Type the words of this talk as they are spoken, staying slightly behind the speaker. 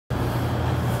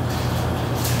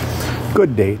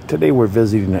Good day. Today we're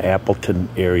visiting the Appleton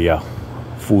area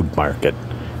food market.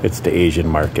 It's the Asian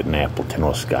market in Appleton,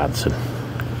 Wisconsin.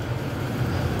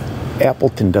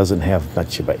 Appleton doesn't have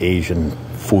much of an Asian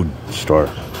food store,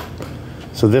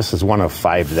 so this is one of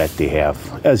 5 that they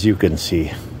have. As you can see,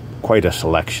 quite a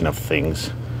selection of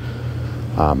things.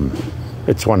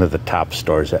 It's one of the top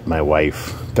stores that my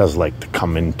wife does like to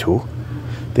come into.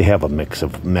 They have a mix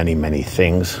of many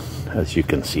things. As you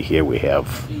can see here, we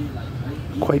have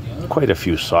quite a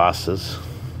few sauces.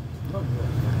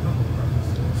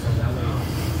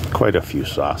 Quite a few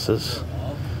sauces.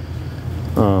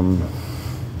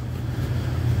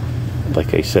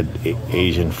 Like I said,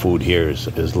 Asian food here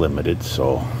is limited,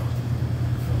 so.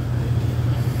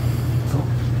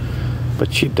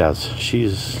 But she's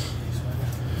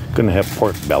gonna have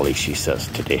pork belly, she says,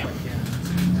 today,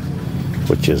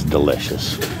 which is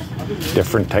delicious.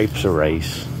 Different types of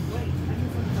rice,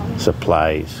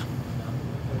 supplies.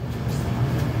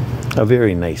 A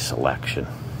very nice selection.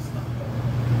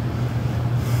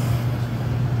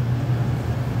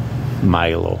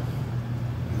 Milo.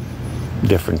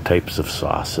 Different types of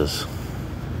sauces.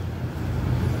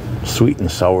 Sweet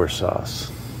and sour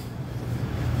sauce.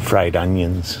 Fried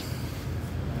onions.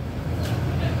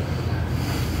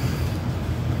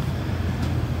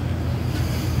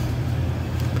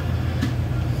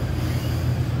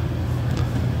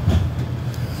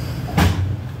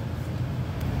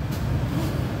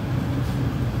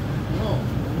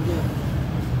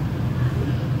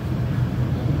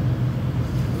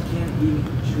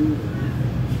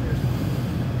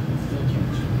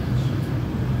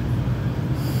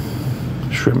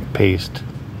 Shrimp paste,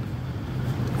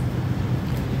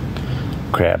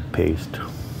 crab paste,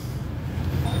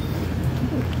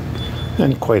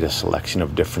 and quite a selection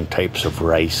of different types of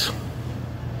rice.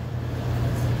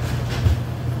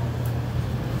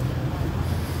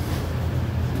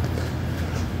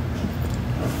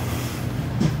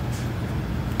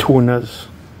 Tunas,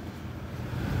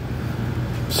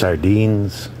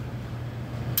 sardines,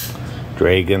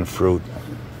 dragon fruit,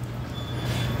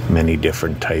 many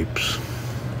different types.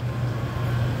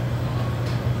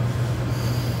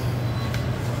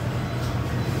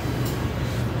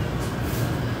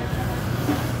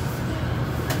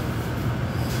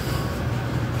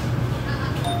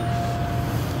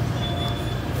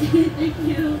 Thank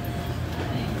you.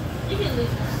 You can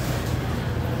leave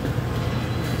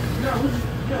that.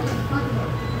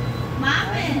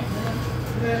 Mommy.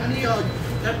 I need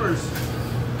peppers.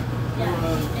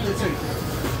 Let's see.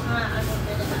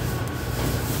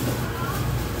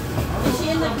 Is she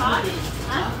in the party?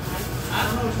 Huh? I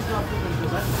don't know if she's not cooking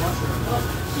because I can watch her.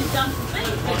 She's done some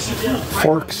things.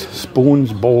 Forks,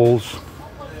 spoons, bowls.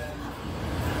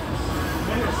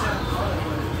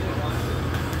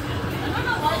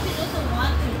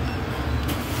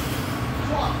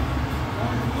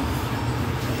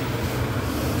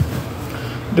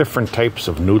 Different types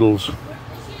of noodles.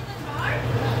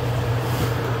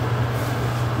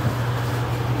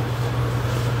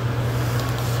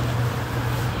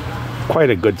 Quite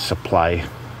a good supply.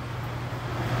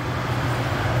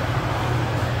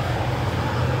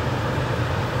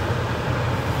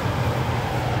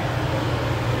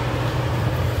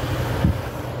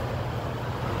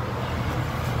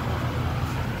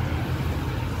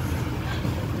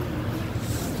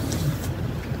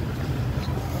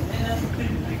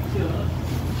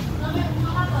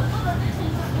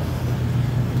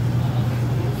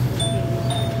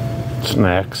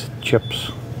 Snacks,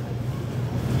 chips.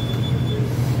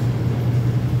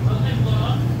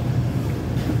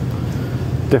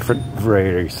 Different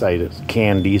variety sizes,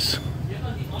 candies.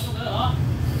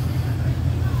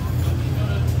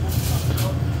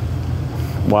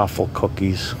 Waffle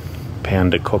cookies,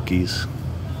 panda cookies.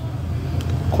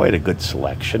 Quite a good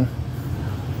selection.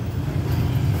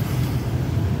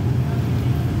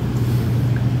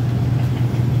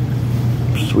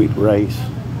 Sweet rice.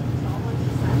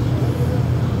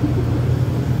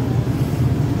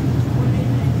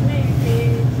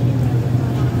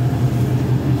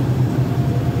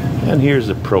 And here's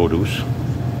the produce.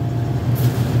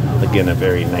 Again, a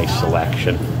very nice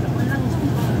selection.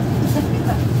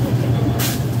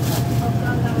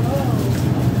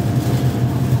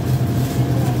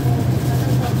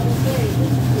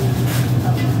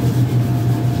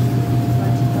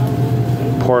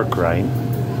 Pork rind.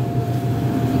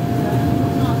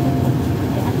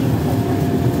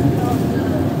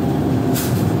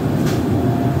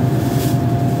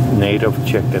 Native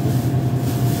chicken.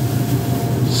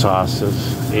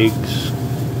 Sauces, eggs,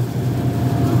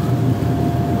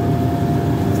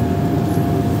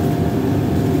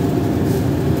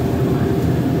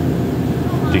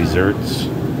 desserts,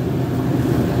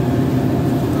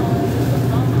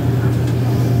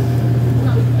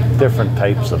 different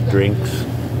types of drinks.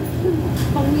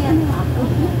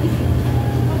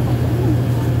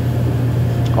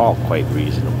 All quite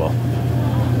reasonable.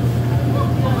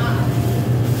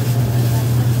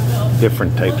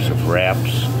 Different types of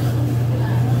wraps.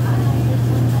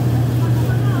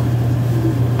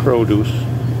 Produce.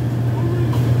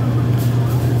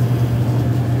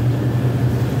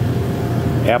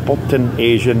 Appleton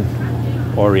Asian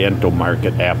Oriental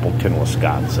Market, Appleton,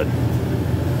 Wisconsin.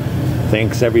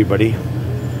 Thanks, everybody.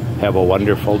 Have a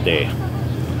wonderful day.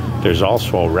 There's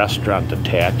also a restaurant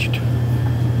attached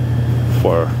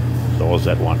for those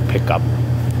that want pickup.